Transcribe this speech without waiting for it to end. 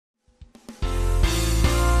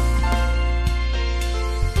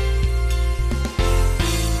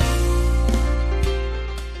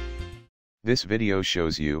This video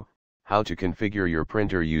shows you how to configure your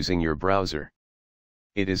printer using your browser.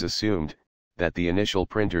 It is assumed that the initial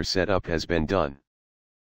printer setup has been done.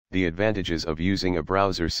 The advantages of using a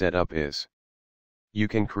browser setup is: you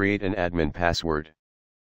can create an admin password,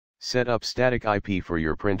 set up static IP for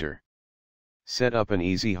your printer, set up an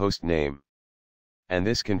easy host name, and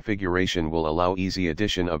this configuration will allow easy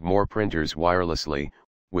addition of more printers wirelessly,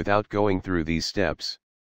 without going through these steps.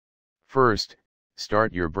 First,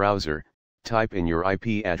 start your browser, type in your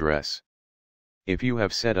IP address. If you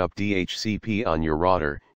have set up DHCP on your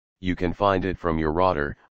router, you can find it from your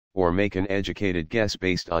router, or make an educated guess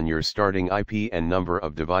based on your starting IP and number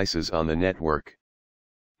of devices on the network.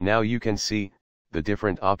 Now you can see the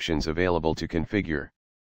different options available to configure.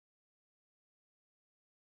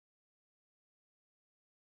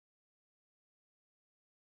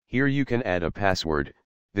 Here you can add a password.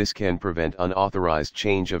 This can prevent unauthorized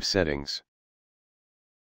change of settings.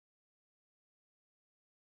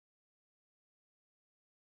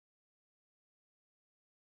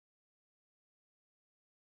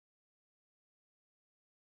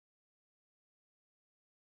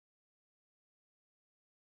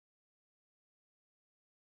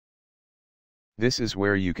 This is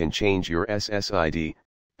where you can change your SSID,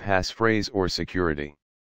 passphrase or security.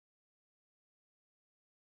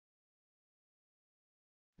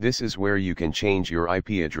 This is where you can change your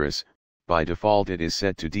IP address. By default it is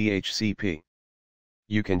set to DHCP.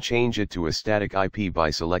 You can change it to a static IP by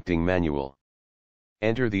selecting Manual.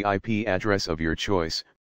 Enter the IP address of your choice,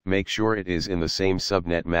 make sure it is in the same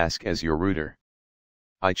subnet mask as your router.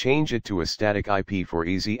 I change it to a static IP for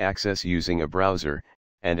easy access using a browser,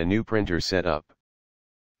 and a new printer setup.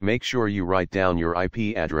 Make sure you write down your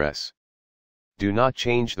IP address. Do not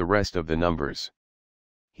change the rest of the numbers.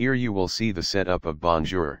 Here you will see the setup of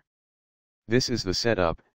Bonjour. This is the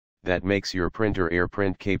setup that makes your printer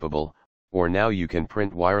AirPrint capable, or now you can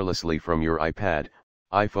print wirelessly from your iPad,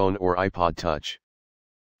 iPhone or iPod Touch.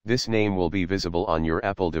 This name will be visible on your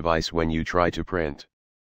Apple device when you try to print.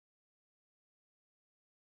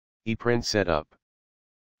 ePrint setup.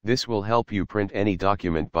 This will help you print any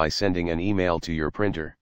document by sending an email to your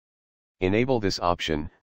printer. Enable this option,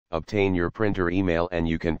 obtain your printer email and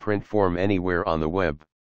you can print from anywhere on the web.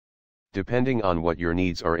 Depending on what your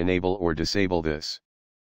needs are, enable or disable this.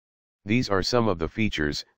 These are some of the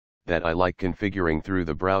features that I like configuring through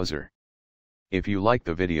the browser. If you like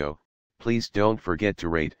the video, please don't forget to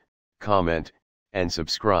rate, comment, and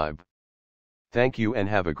subscribe. Thank you and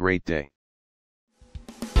have a great day.